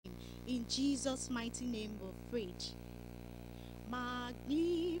In Jesus' mighty name we prayed.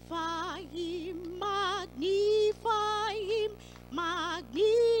 Magnify him, magnify him,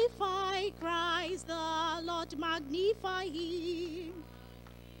 magnify Christ the Lord, magnify him.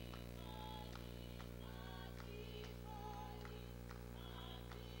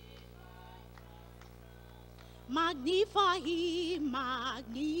 Magnify him,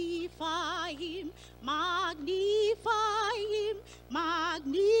 magnify him, magnify him,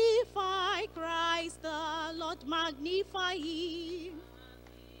 magnify Christ the Lord, magnify him.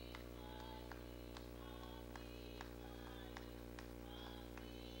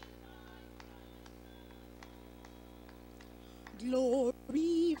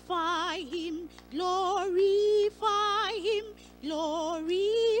 Glorify him, glorify him,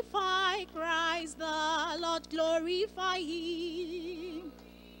 glorify Christ the Lord, glorify him.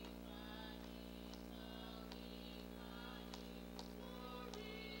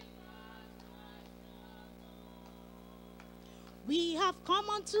 We have come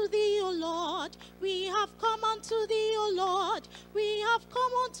unto thee, O Lord. We have come unto thee, O Lord. We have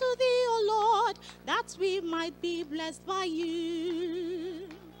come unto thee, O Lord, that we might be blessed by you.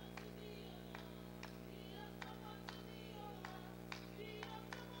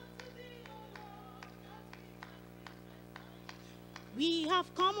 We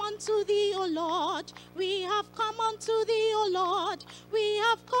have come unto thee, O Lord. We have come unto thee, O Lord. We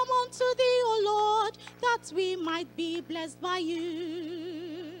have come unto thee, O Lord, that we might be blessed by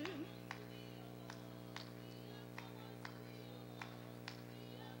you.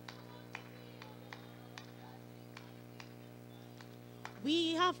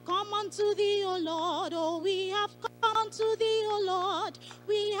 We have come unto thee, O Lord. Oh, we have come unto thee, O Lord.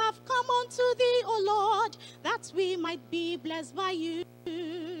 We have come unto thee, O Lord, that we might be blessed by you.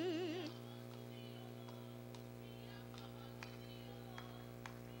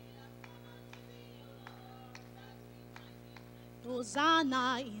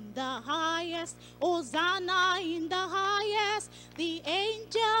 Hosanna in the highest, Hosanna in the highest. The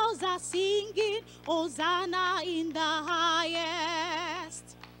angels are singing, Hosanna in the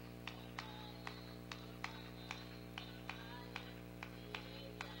highest.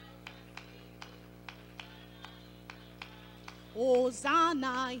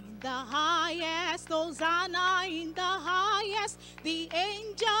 Hosanna in the highest, Hosanna in the highest. The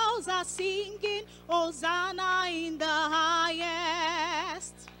angels are singing, Hosanna in the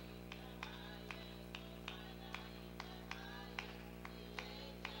highest.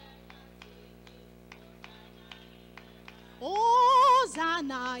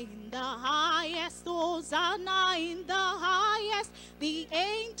 Hosanna in the highest, Hosanna in the highest. The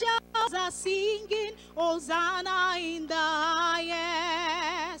angels are singing, Hosanna in the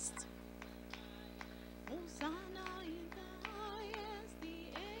highest. Hosanna in the highest, the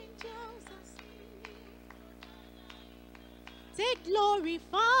angels are singing. Take glory,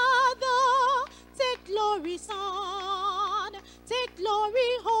 Father, take glory, Son, take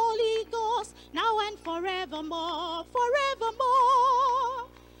glory, Holy Ghost, now and forevermore, forevermore.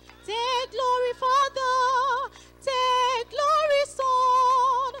 Take glory, Father, take glory,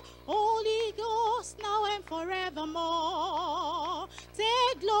 Son, Holy Ghost, now and forevermore.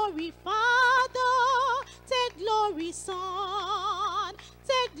 Take glory, Father, take glory, Son,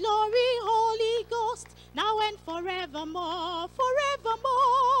 take glory, Holy Ghost, now and forevermore,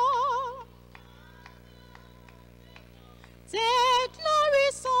 forevermore. Take glory,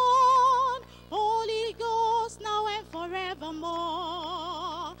 Son, Holy Ghost, now and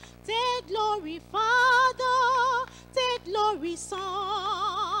forevermore. Take glory, Father, take glory,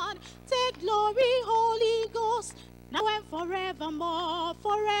 Son, take glory, Holy Ghost, now and forevermore,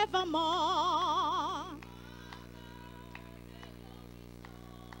 forevermore.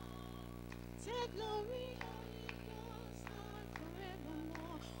 Take glory, Holy Ghost, now and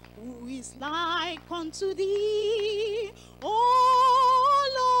forevermore. Who is like unto thee, O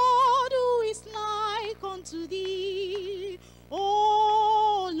Lord, who is like unto thee,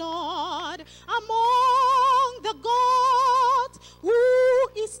 O Lord, among the gods,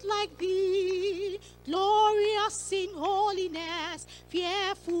 who is like thee, glorious in holiness,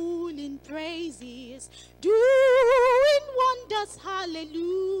 fearful in praises, doing wonders, hallelujah.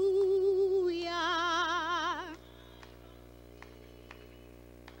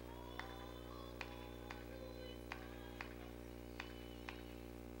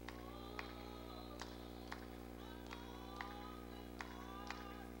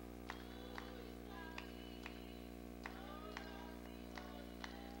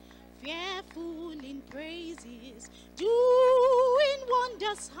 Fearful in praises, doing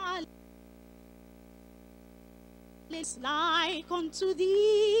wonders, hallelujah. Like unto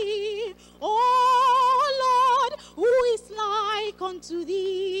thee, Oh Lord, who is like unto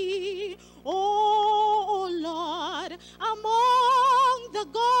thee? Oh Lord, among the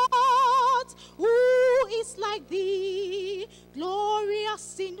gods, who is like thee?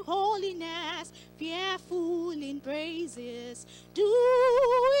 Glorious in holiness, fearful in praises,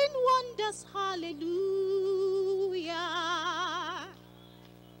 doing wonders, hallelujah.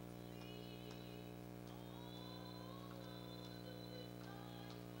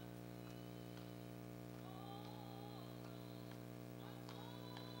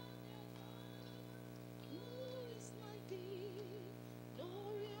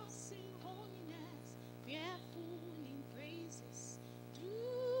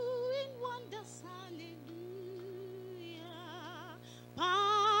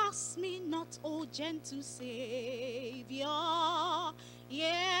 O gentle Savior,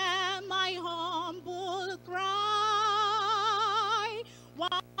 hear my humble cry, while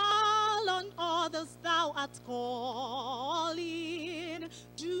on others thou art calling.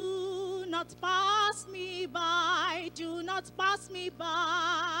 Do not pass me by, do not pass me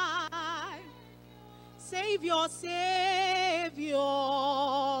by. Savior, Savior,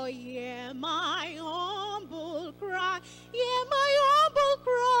 hear my humble cry, hear my humble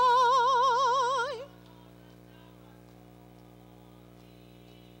cry.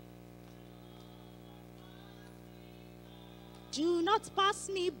 Do not pass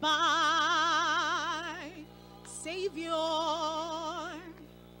me by, Savior,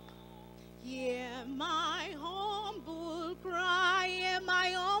 hear my humble cry, hear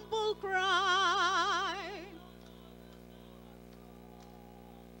my humble cry.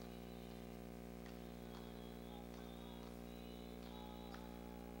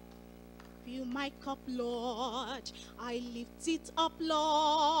 Fill my cup, Lord, I lift it up,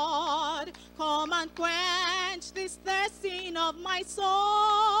 Lord. Come and quench this thirsting of my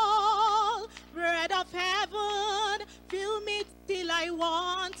soul. Bread of heaven, fill me till I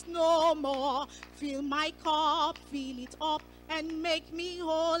want no more. Fill my cup, fill it up, and make me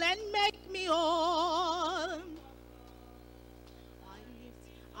whole, and make me whole.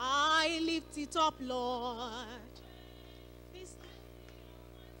 I lift it up, Lord.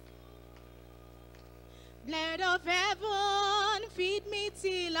 Bread of heaven, feed me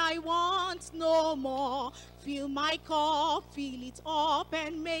till I want no more. Fill my cup, fill it up,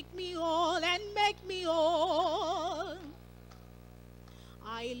 and make me whole, and make me whole.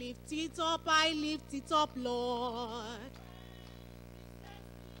 I lift it up, Lord.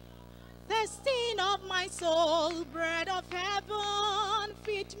 Thirsting of my soul, bread of heaven,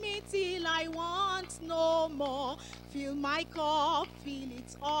 feed me till I want no more. Fill my cup, fill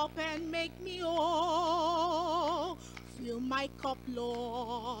it up, and make me whole. Fill my cup,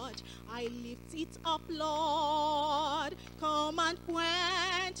 Lord, I lift it up, Lord. Come and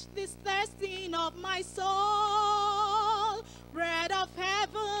quench this thirsting of my soul. Bread of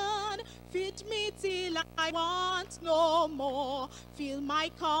heaven, feed me till I want no more. Fill my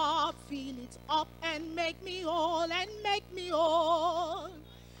cup, fill it up, and make me whole, and make me whole.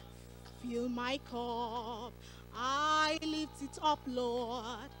 Fill my cup, I lift it up,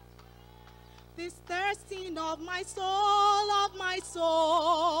 Lord. This thirsting of my soul,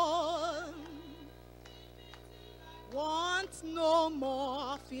 want no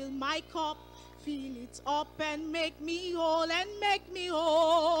more. Fill my cup, fill it up, and make me whole, and make me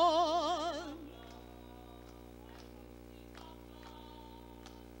whole.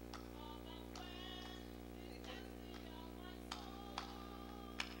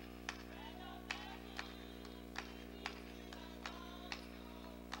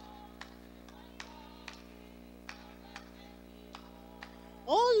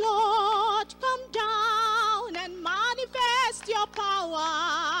 Oh Lord, come down and manifest your power.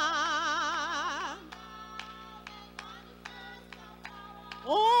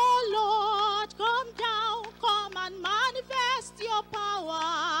 Oh Lord, come down, come and manifest your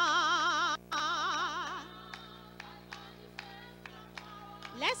power.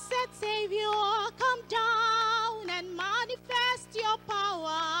 Blessed Savior, come down and manifest your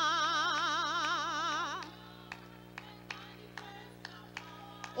power.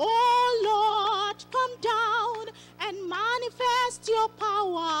 Oh Lord, come down and manifest your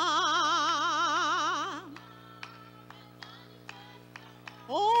power.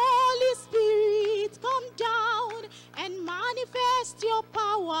 Holy Spirit, come down and manifest your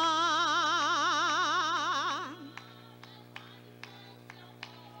power.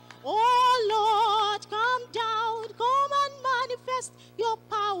 Oh Lord, come down, come and manifest your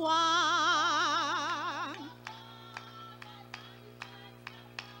power.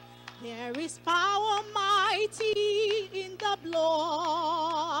 There is power mighty in the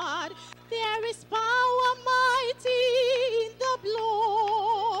blood.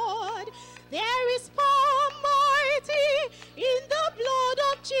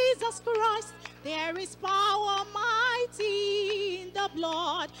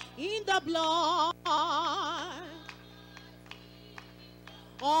 in the blood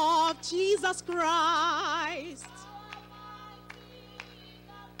of Jesus Christ.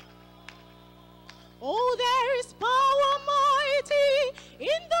 Oh, there is power mighty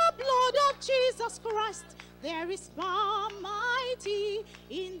in the blood of Jesus Christ. There is power mighty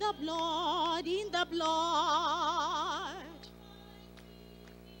in the blood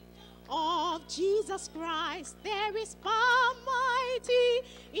of Jesus Christ. There is power mighty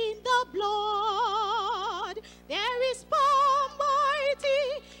in the blood. There is power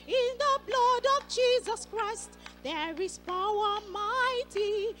mighty in the blood of Jesus Christ. There is power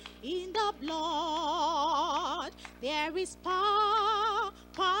mighty in the blood. There is power,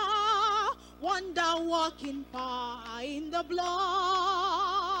 wonder-working power in the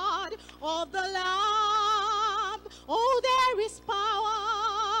blood of the Lamb. Oh, there is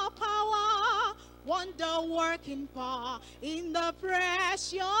power, wonder-working power in the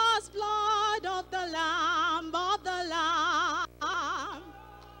precious blood of the Lamb,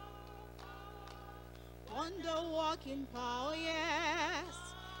 Wonder-working power, yes,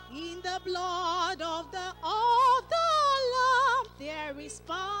 in the blood of the Lamb. There is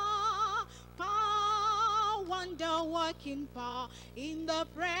power, wonder-working power in the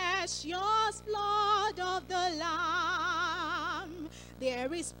precious blood of the Lamb.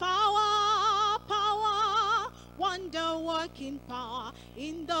 There is power, wonder-working power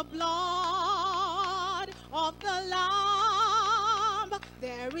in the blood of the Lamb.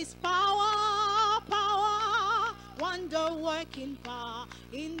 There is power, wonder-working power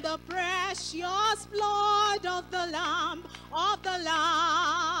in the precious blood of the Lamb,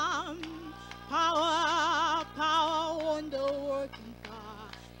 Power, wonder-working power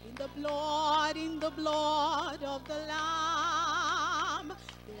in the blood of the Lamb.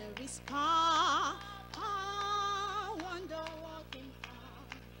 There is power, wonder-working power.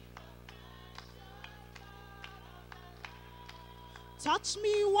 Touch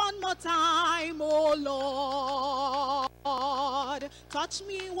me one more time, oh Lord. Touch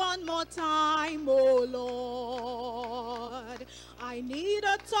me one more time, oh Lord. I need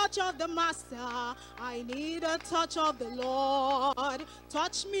a touch of the Master. I need a touch of the Lord.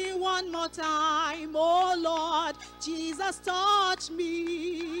 Touch me one more time, oh Lord. Jesus, touch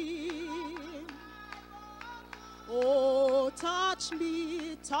me. Oh, touch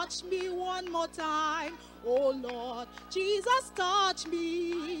me one more time, oh Lord. Jesus, touch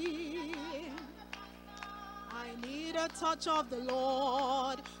me. I need a touch of the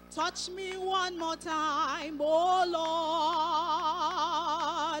Lord. Touch me one more time, oh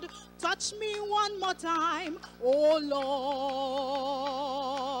Lord. Touch me one more time, oh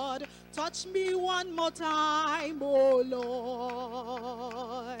Lord. Touch me one more time, oh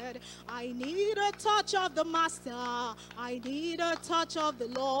Lord. I need a touch of the Master. I need a touch of the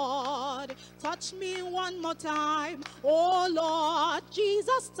Lord. Touch me one more time, oh Lord.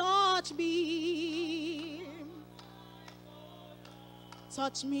 Jesus, touch me.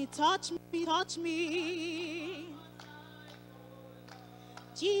 Touch me, touch me, touch me.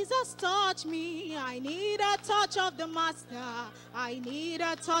 Jesus, touch me. I need a touch of the Master. I need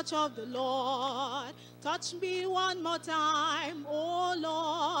a touch of the Lord. Touch me one more time, oh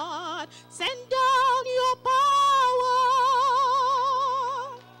Lord. Send down your power,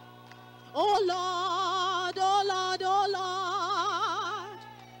 oh Lord, oh Lord, oh Lord.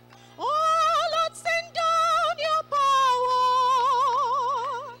 Oh Lord, send down your power.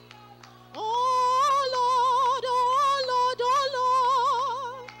 Oh Lord, oh Lord, oh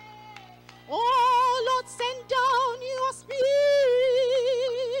Lord. Oh Lord, send down your spirit.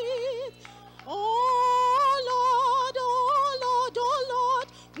 Oh Lord, oh Lord, oh Lord.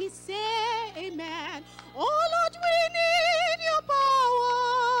 We say amen. Oh Lord, we need your power.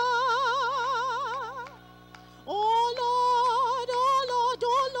 Oh Lord, oh Lord,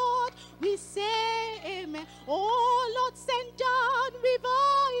 oh Lord. We say amen. Oh Lord, send down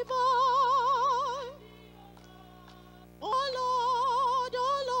revival. Oh Lord,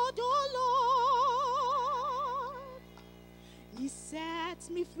 oh Lord, oh Lord. He set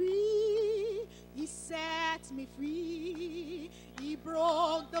me free. He set me free. He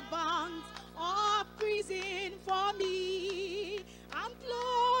broke the bonds of prison for me. And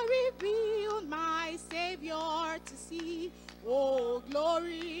glory revealed my Savior to see. Oh,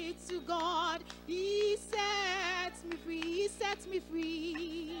 glory to God. He sets me free. He sets me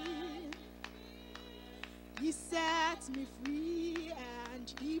free. He set me free,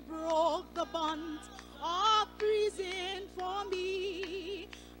 and he broke the bonds of prison for me.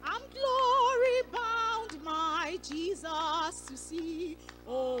 I'm glory bound, my Jesus to see.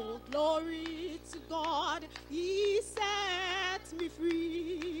 Oh, glory to God, he set me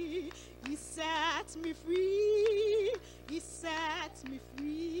free. He set me free. He set me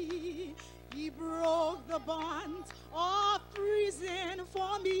free. He broke the bonds of prison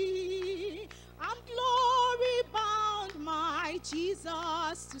for me. I'm glory bound, my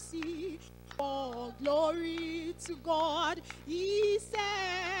Jesus to see. Oh, glory to God, He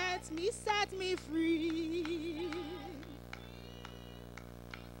set me free.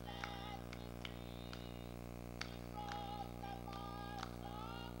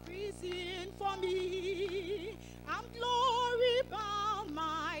 Prison for me. I'm glory bound,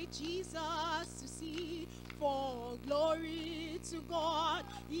 my Jesus to see. For glory to God,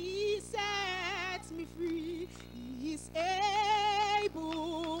 He sets me free. He is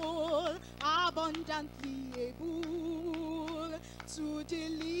able, abundantly able to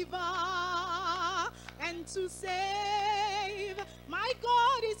deliver and to save. My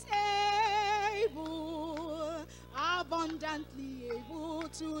God is able, abundantly able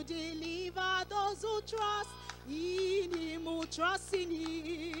to deliver those who trust in Him, who trust in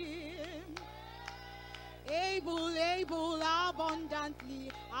Him. Able,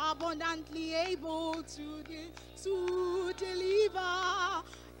 abundantly able to deliver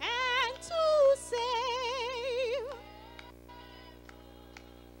and to save.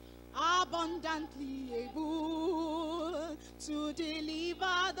 Abundantly able to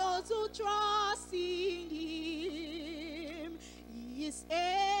deliver those who trust in Him. He is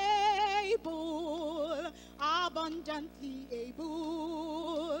able, abundantly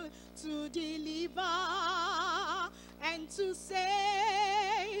able to deliver and to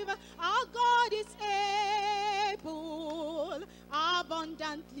save. Our God is able,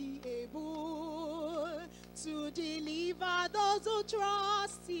 abundantly able to deliver those who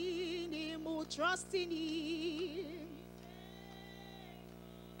trust in Him, who trust in Him.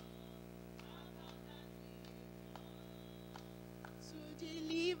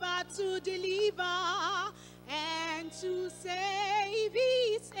 To deliver and to save. He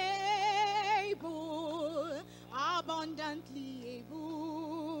is able, abundantly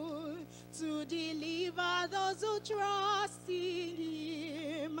able to deliver those who trust in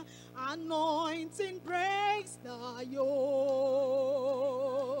Him. Anointing breaks the yoke.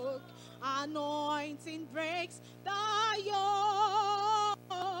 Anointing breaks the yoke.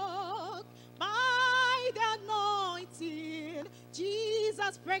 By the anointing,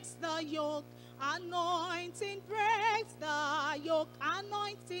 Jesus breaks the yoke. Anointing breaks the yoke.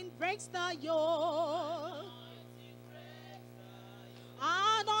 Anointing breaks the yoke.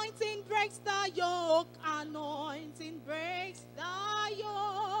 Anointing breaks the yoke. Anointing breaks the yoke.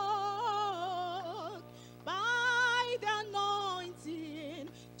 By the anointing,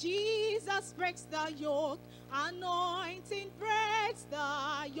 Jesus breaks the yoke. Anointing breaks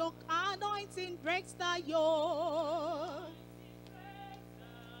the yoke. Anointing breaks the yoke.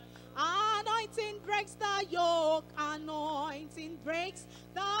 Anointing breaks the yoke. Anointing breaks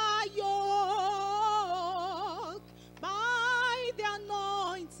the yoke. By the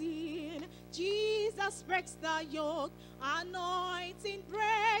anointing, Jesus breaks the yoke. Anointing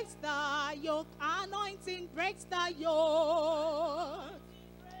breaks the yoke. Anointing breaks the yoke.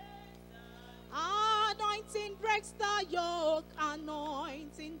 Anointing breaks the yoke.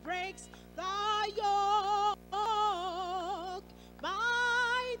 Anointing breaks the yoke.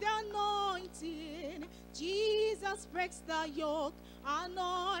 By the anointing, Jesus breaks the yoke.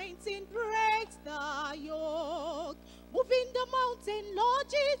 Anointing breaks the yoke. Moving the mountain, Lord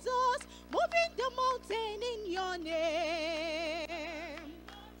Jesus. Moving the mountain in your name.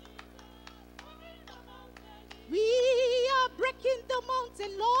 We are breaking the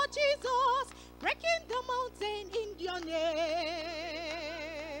mountain, Lord Jesus. Breaking the mountain in your name.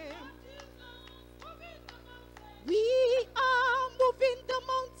 We are moving the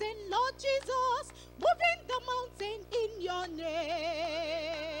mountain, Lord Jesus. Moving the mountain in your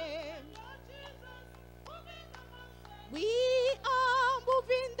name. We are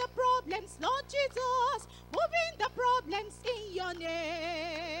moving the problems, Lord Jesus. Moving the problems in your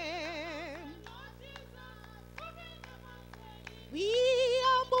name. We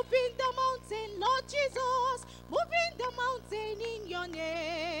are moving the mountain, Lord Jesus. Moving the mountain in your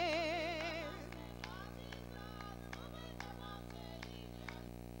name.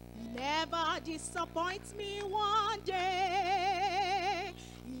 He never disappoints me one day.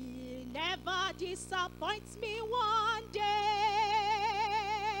 He never disappoints me one day.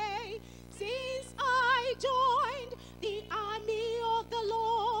 Since I joined the army of the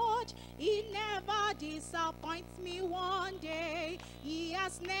Lord, He never disappoints me one day. He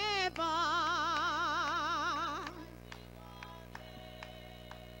has never